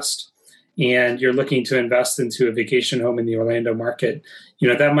invest, and you're looking to invest into a vacation home in the Orlando market.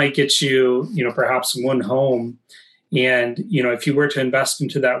 That might get you, perhaps one home. And, if you were to invest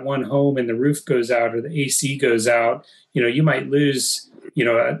into that one home and the roof goes out or the AC goes out, you might lose,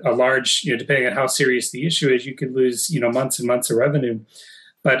 a large, depending on how serious the issue is, you could lose, months and months of revenue.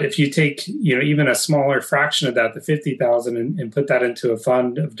 But if you take, even a smaller fraction of that, the 50,000, and put that into a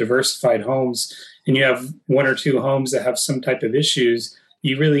fund of diversified homes, and you have 1 or 2 homes that have some type of issues,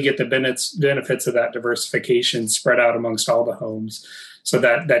 you really get the benefits of that diversification spread out amongst all the homes. So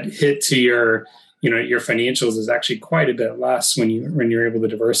that hit to your financials is actually quite a bit less when you're able to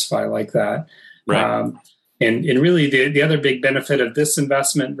diversify like that. Right. And really the other big benefit of this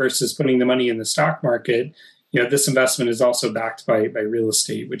investment versus putting the money in the stock market, this investment is also backed by real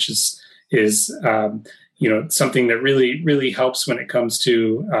estate, which is something that really, really helps when it comes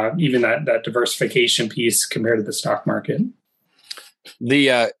to even that diversification piece compared to the stock market.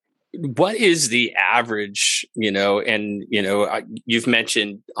 What is the average, you've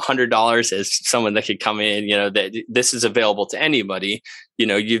mentioned $100 as someone that could come in, that this is available to anybody.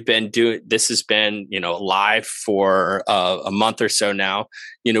 This has been, live for a month or so now.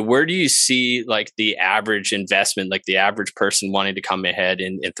 Where do you see like the average investment, like the average person wanting to come ahead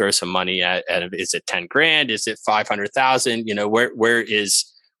and throw some money at is it 10 grand? Is it 500,000?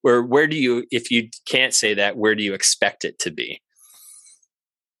 Where do you, if you can't say that, where do you expect it to be?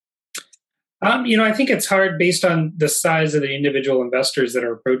 I think it's hard based on the size of the individual investors that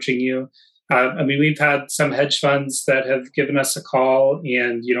are approaching you. We've had some hedge funds that have given us a call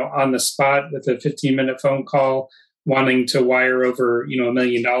and, on the spot with a 15-minute phone call wanting to wire over, $1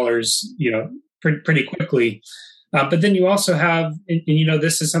 million, pretty quickly. But then you also have, and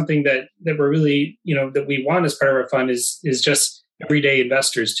this is something that we're really, that we want as part of our fund is just everyday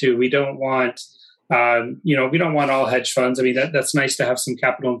investors too. We don't want we don't want all hedge funds. That's nice to have some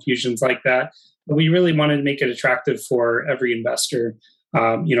capital infusions like that, but we really wanted to make it attractive for every investor.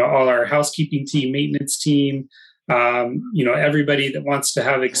 All our housekeeping team, maintenance team, everybody that wants to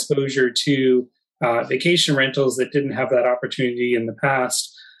have exposure to vacation rentals that didn't have that opportunity in the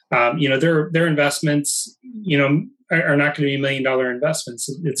past. Their investments, are not going to be $1 million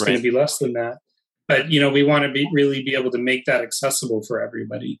investments. It's going to be less than that. But, we want to really be able to make that accessible for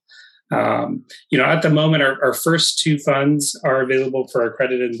everybody. At the moment, our first two funds are available for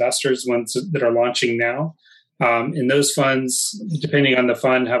accredited investors, ones that are launching now. And those funds, depending on the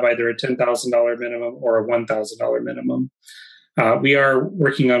fund, have either a $10,000 minimum or a $1,000 minimum. We are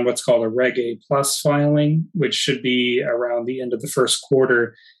working on what's called a Reg A Plus filing, which should be around the end of the first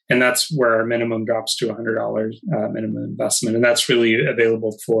quarter. And that's where our minimum drops to $100 minimum investment. And that's really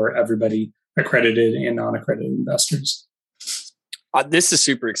available for everybody, accredited and non-accredited investors. This is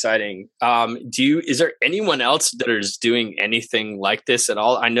super exciting. Is there anyone else that is doing anything like this at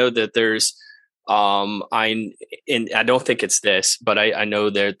all? I know that there's, I don't think it's this, but I know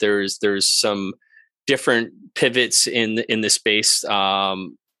that there's some different pivots in the space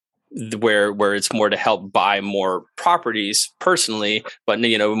where it's more to help buy more properties personally, but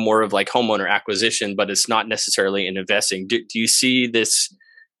more of like homeowner acquisition, but it's not necessarily in investing. Do you see this?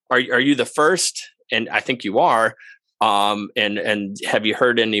 Are you the first? And I think you are. And have you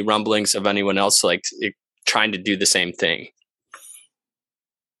heard any rumblings of anyone else like trying to do the same thing?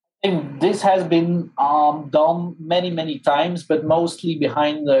 And this has been done many, many times, but mostly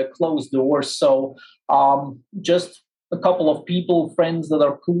behind the closed doors. So just a couple of people, friends that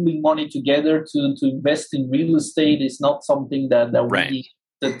are pooling money together to invest in real estate is not something that we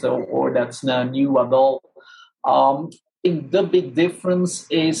did or that's new at all. I think the big difference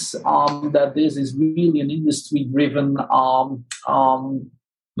is that this is really an industry-driven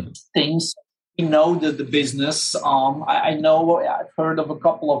things. We know that the business. I know I've heard of a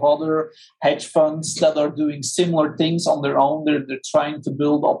couple of other hedge funds that are doing similar things on their own. They're trying to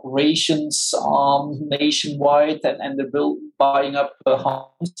build operations nationwide and they're buying up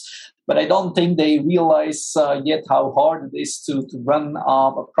homes. But I don't think they realize yet how hard it is to run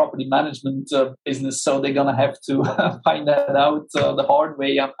a property management business. So they're going to have to find that out the hard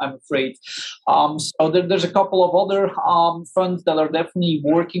way, I'm afraid. So there's a couple of other funds that are definitely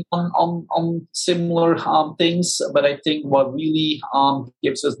working on similar things. But I think what really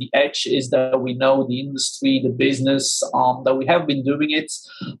gives us the edge is that we know the industry, the business, that we have been doing it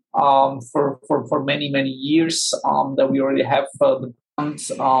for many, many years, that we already have the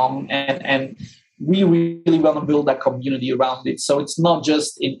and we really want to build that community around it. So it's not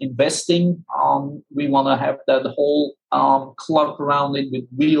just in investing. We want to have that whole club around it with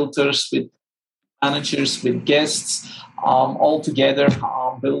realtors, with managers, with guests, all together,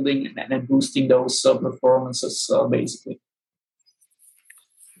 building and boosting those performances, basically.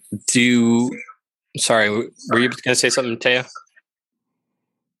 Sorry, were you going to say something, Teo?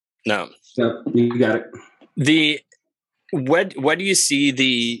 No, you got it. What do you see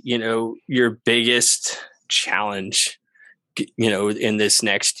your biggest challenge, in this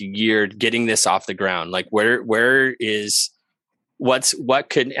next year, getting this off the ground? Like where is what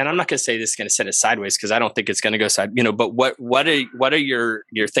could, and I'm not going to say this is going to send it sideways because I don't think it's going to go side, but what are your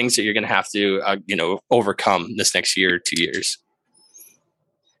things that you're going to have to, overcome this next year or 2 years?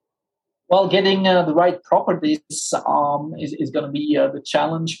 Well, getting the right properties is going to be the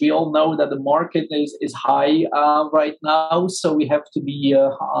challenge. We all know that the market is high right now, so we have to be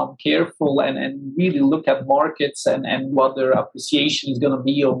careful and really look at markets and what their appreciation is going to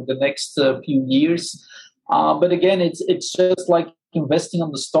be over the next few years. But again, it's just like investing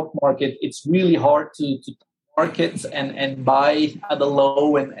on the stock market, it's really hard to market and buy at a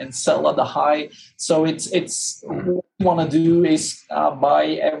low and sell at a high. So it's what we want to do is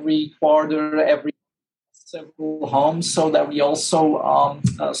buy every quarter, every several homes, so that we also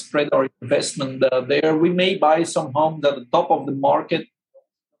spread our investment there. We may buy some homes at the top of the market,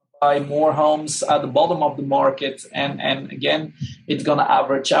 buy more homes at the bottom of the market, and again, it's going to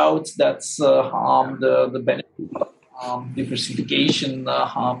average out. That's the benefit of diversification.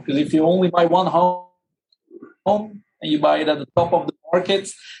 Because if you only buy one home and you buy it at the top of the market,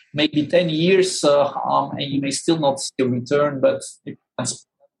 maybe 10 years, and you may still not see a return, but the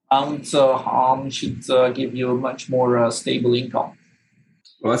amount should give you a much more stable income.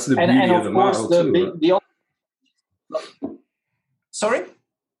 Well, that's the beauty of the model, too. Sorry?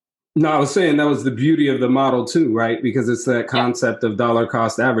 No, I was saying that was the beauty of the model too, right? Because it's that concept of dollar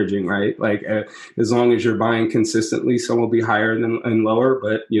cost averaging, right? Like as long as you're buying consistently, some will be higher and lower,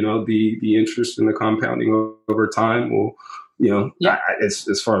 but the interest in the compounding over time will,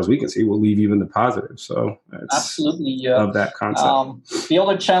 as far as we can see, will leave you in the positive. So it's absolutely of that concept. The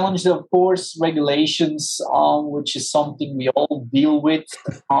other challenge, of course, regulations, which is something we all deal with.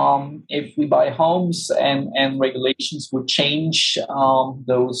 If we buy homes and regulations would change,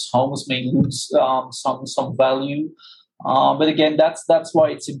 those homes may lose some value. But again, that's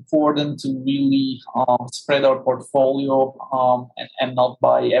why it's important to really spread our portfolio and not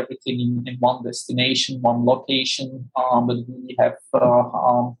buy everything in one destination, one location. But we have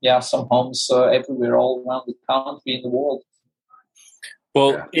some homes everywhere, all around the country and the world.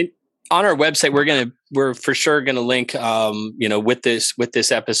 Well, on our website, we're for sure gonna link, with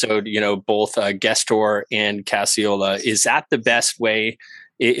this episode, both Gestor and Cassiola. Is that the best way?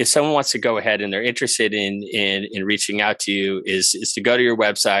 If someone wants to go ahead and they're interested in reaching out to you, is to go to your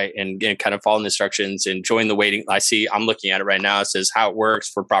website and kind of follow the instructions and join the waiting. I'm looking at it right now. It says how it works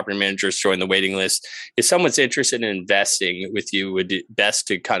for property managers, join the waiting list. If someone's interested in investing with you, would it best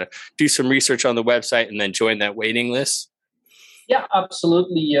to kind of do some research on the website and then join that waiting list? Yeah,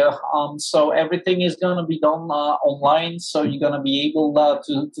 absolutely. So everything is going to be done online. So you're going to be able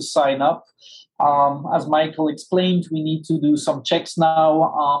to sign up. As Michael explained, we need to do some checks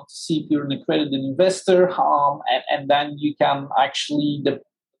now to see if you're an accredited investor, and then you can actually deposit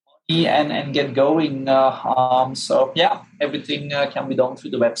money and get going. Everything can be done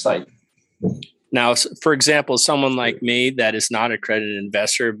through the website. Now, for example, someone like me that is not an accredited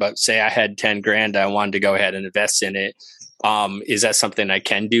investor, but say I had 10 grand, I wanted to go ahead and invest in it. Is that something I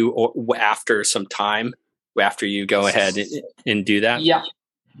can do after some time, after you go ahead and do that? Yeah.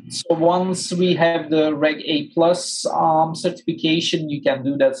 So once we have the Reg A Plus certification, you can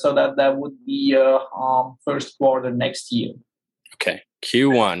do that. So that would be first quarter next year. Okay,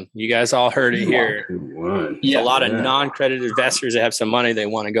 Q1. You guys all heard it here. Q1. Yeah. A lot of non-accredited investors that have some money they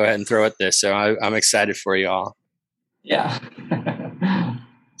want to go ahead and throw at this. So I'm excited for you all. Yeah.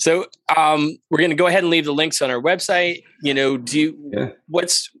 So we're going to go ahead and leave the links on our website.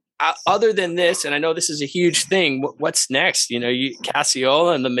 What's other than this, and I know this is a huge thing, what's next?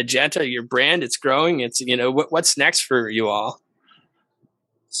 Cassiola and the Magenta, your brand, it's growing. It's, what's next for you all?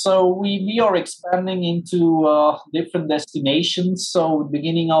 So we are expanding into different destinations. So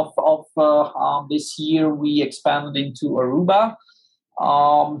beginning of this year, we expanded into Aruba.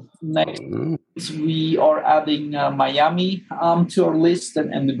 Next, we are adding Miami to our list,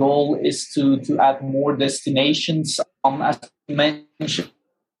 and the goal is to add more destinations. As you mentioned,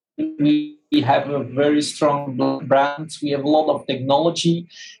 we have a very strong brand. We have a lot of technology,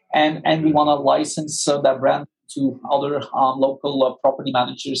 and we want to license that brand to other local property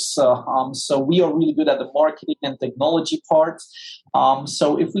managers. So we are really good at the marketing and technology part.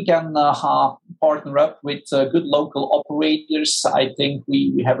 So if we can partner up with good local operators, I think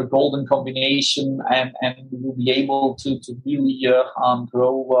we have a golden combination, and we will be able to really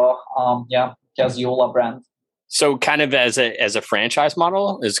grow Cassiola brand. So kind of as a franchise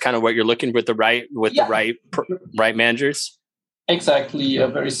model is kind of what you're looking with the right managers. Exactly,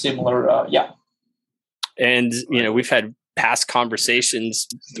 very similar. And we've had past conversations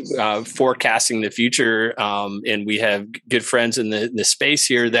forecasting the future, and we have good friends in the space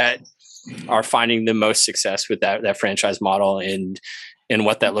here that are finding the most success with that franchise model and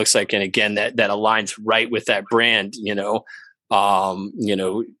what that looks like. And again, that aligns right with that brand. I'm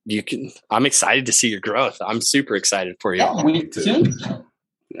excited to see your growth. I'm super excited for you. Yeah, me too.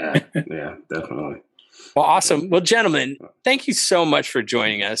 Yeah, definitely. Well, awesome. Well, gentlemen, thank you so much for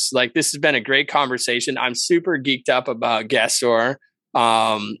joining us. This has been a great conversation. I'm super geeked up about Gestor.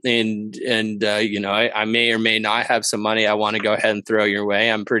 I may or may not have some money I want to go ahead and throw your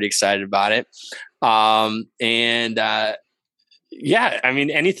way. I'm pretty excited about it. yeah, I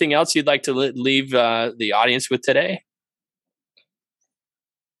mean, anything else you'd like to leave the audience with today?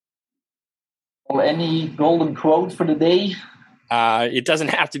 Or any golden quote for the day? It doesn't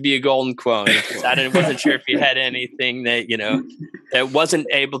have to be a golden quote. I wasn't sure if you had anything that, that wasn't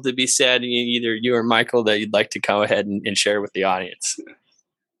able to be said, either you or Michael, that you'd like to go ahead and share with the audience.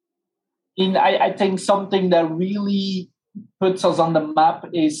 I think something that really puts us on the map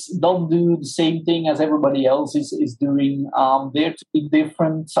is don't do the same thing as everybody else is doing. Dare to be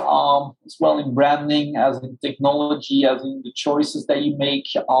different, as well in branding, as in technology, as in the choices that you make.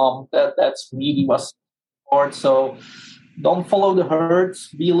 That's really what's important. So don't follow the herd,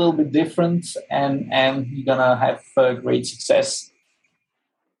 be a little bit different, and you're gonna have great success.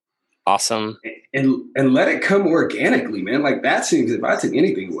 Awesome. And let it come organically, man. Like that seems, if I take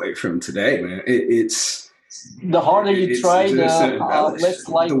anything away from today, man, it's the harder you try, the less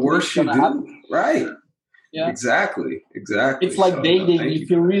likely the worse you do. Happen. Right. Yeah. Exactly. It's like dating. If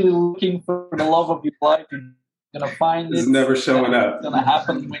you're really looking for the love of your life, you're gonna find it's never showing up. It's gonna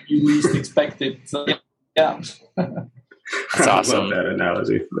happen when you least expect it. So, yeah. That's awesome. I love that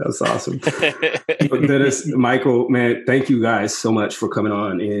analogy. That's awesome. Dennis, Michael, man, thank you guys so much for coming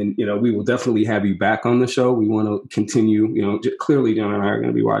on. And, we will definitely have you back on the show. We want to continue, clearly John and I are going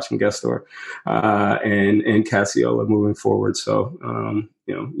to be watching Guest Store and Cassiola moving forward. So,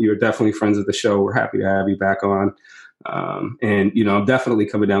 you're definitely friends of the show. We're happy to have you back on. And I'm definitely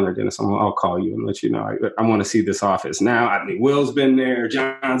coming down there, Dennis. I'll call you and let you know. I want to see this office now. I mean, Will's been there,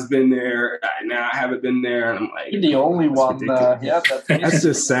 John's been there. Now I haven't been there, and I'm like, you're the only one. That's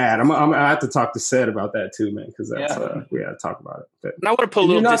just sad. I have to talk to Seth about that too, man, because that's we got to talk about it. But, and I want to put a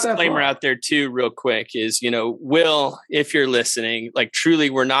little disclaimer out there too, real quick. Is Will, if you're listening, like truly,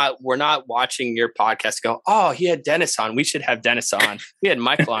 we're not watching your podcast. Go, oh, he had Dennis on. We should have Dennis on. We had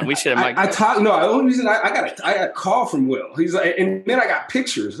Michael on. We should have Michael. The only reason I got a call from Will. He's like, and then I got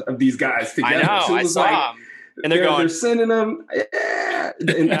pictures of these guys together. I know. So I saw them. And they're sending them. Yeah.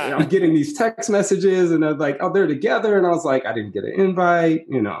 And I'm getting these text messages, and they're like, oh, they're together. And I was like, I didn't get an invite.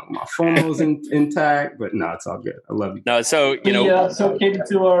 My phone was intact, but no, it's all good. I love you. No, so, so came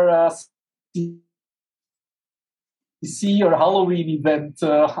to our CC or Halloween event.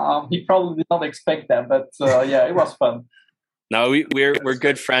 He probably did not expect that, but it was fun. No, we're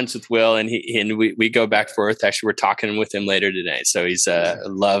good friends with Will, and we go back and forth. Actually, we're talking with him later today. So he's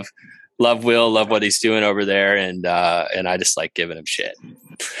love Will, love what he's doing over there, and I just like giving him shit.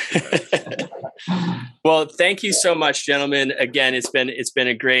 Well, thank you so much, gentlemen. Again, it's been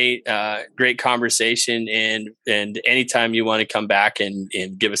a great conversation, and anytime you want to come back and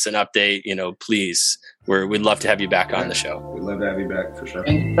give us an update, please, we'd love to have you back on the show. We'd love to have you back for sure.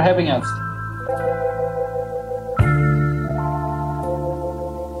 Thank you for having us.